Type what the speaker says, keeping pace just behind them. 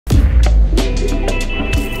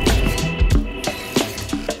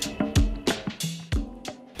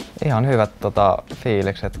Ihan hyvät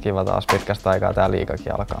fiilikset, kiva taas pitkästä aikaa tää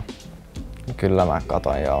liigakin alkaa. Kyllä mä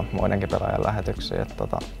katon jo muidenkin pelaajan lähetyksiä.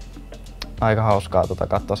 Aika hauskaa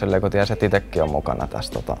katsoa silleen, kun ties, että itsekin on mukana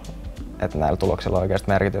tässä, että näillä tuloksilla on oikeasti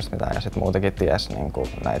merkitystä mitään ja sit muutenkin ties niin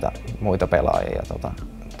näitä muita pelaajia.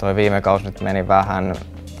 Toi viime kausi nyt meni vähän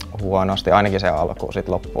huonosti, ainakin se alkuun, sit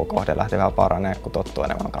loppuun kohde lähti vähän paranee, kun tottuu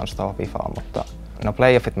enemmän kanssa tuohon FIFAan, mutta no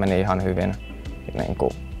playoffit meni ihan hyvin,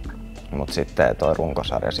 mutta sitten toi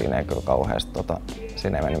runkosarja, siinä ei kyllä kauheasti,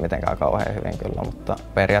 siinä ei mennyt mitenkään kauhean hyvin kyllä, mutta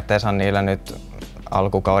periaatteessa niillä nyt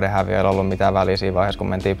alkukauden häviöillä ollut mitään väliä siinä vaiheessa, kun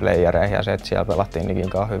mentiin playereihin ja se, että siellä pelattiin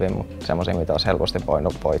niinkaan hyvin, mutta semmosia, mitä olisi helposti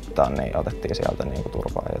voinut voittaa, niin otettiin sieltä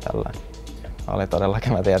turpaa ja tällä. Oli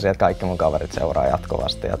todellakin, mä tiesin, että kaikki mun kaverit seuraa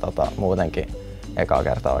jatkuvasti ja muutenkin ekaa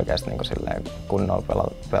kertaa oikeesti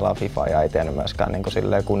kunnolla pelaa FIFAa ja ei tiennyt myöskään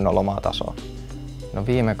kunnolla omaa tasoa. No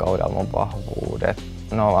viime kaudella mun vahvuudet,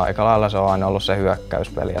 no aika lailla se on aina ollut se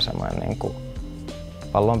hyökkäyspeli ja semmoinen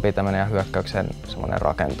pallon pitäminen ja hyökkäyksen semmoinen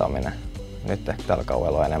rakentaminen. Nyt ehkä tällä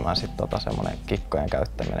kaudella on enemmän semmoinen kikkojen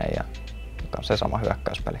käyttäminen ja se sama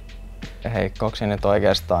hyökkäyspeli. Heikkouksi nyt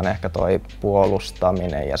oikeastaan ehkä toi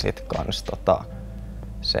puolustaminen ja sit kans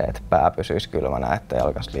se, että pää pysyisi kylmänä, ettei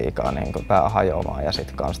alkaisi liikaa pää hajoamaan ja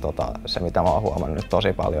sit kans se, mitä mä oon huomannut nyt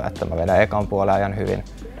tosi paljon, että mä vedän ekan puolen ajan hyvin,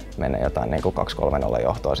 menee jotain 2-3-0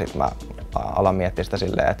 johtoa, sit mä alan miettiä sitä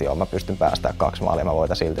silleen, että joo, mä pystyn päästämään 2 maalia, mä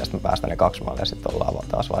voitan silti ja sit mä päästän ne 2 maalia ja sit ollaan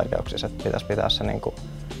taas vaikeuksissa, että pitäisi pitää se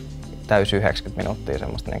täysi 90 minuuttia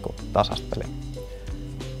semmoista tasasta peliä.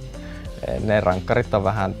 Ne rankkarit on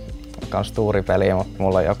vähän kans tuuripeliä, mutta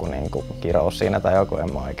mulla on joku kirous siinä tai joku,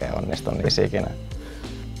 en mä oikein onnistu niissä ikinä.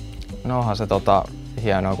 No onhan se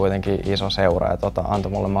hienoa kuitenkin iso seura ja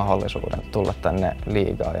antoi mulle mahdollisuuden tulla tänne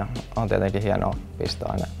liigaan ja on tietenkin hienoa pistää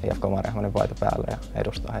aina IFK Mariehamnin paita päälle ja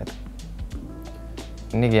edustaa heitä.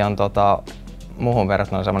 Niki on muuhun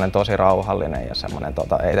verrattuna semmoinen tosi rauhallinen ja semmoinen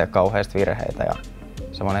ei tee kauheasti virheitä ja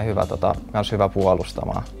semmoinen hyvä, kans hyvä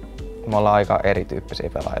puolustamaan. Me ollaan aika erityyppisiä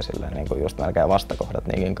pelaajia silleen, just melkein vastakohdat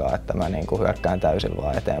Nikin kanssa, että mä hyökkään täysin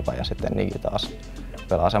vaan eteenpäin ja sitten Niki taas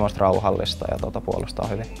pelaa semmoista rauhallista ja puolustaa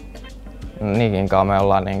hyvin. Nikin kanssa me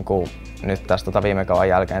ollaan nyt tästä viime kauan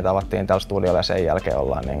jälkeen tavattiin täällä studiolla ja sen jälkeen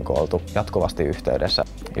ollaan oltu jatkuvasti yhteydessä,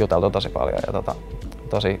 juteltu tosi paljon ja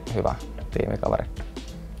tosi hyvä tiimikaveri.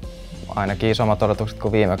 Ainakin isommat odotukset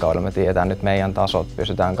kuin viime kaudella. Me tiedetään nyt meidän tasot,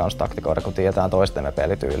 pysytään kanssa taktikoida, kun tiedetään toistemme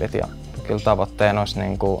pelityylit. Ja kyllä tavoitteena olisi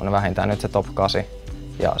vähintään nyt se top 8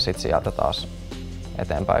 ja sitten sieltä taas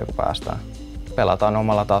eteenpäin, kun päästään. Pelataan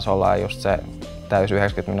omalla tasolla ja just se täys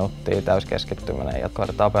 90 minuuttia, täys keskittyminen ja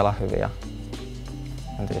koetetaan pelaa hyvin.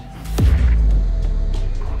 En tiedä.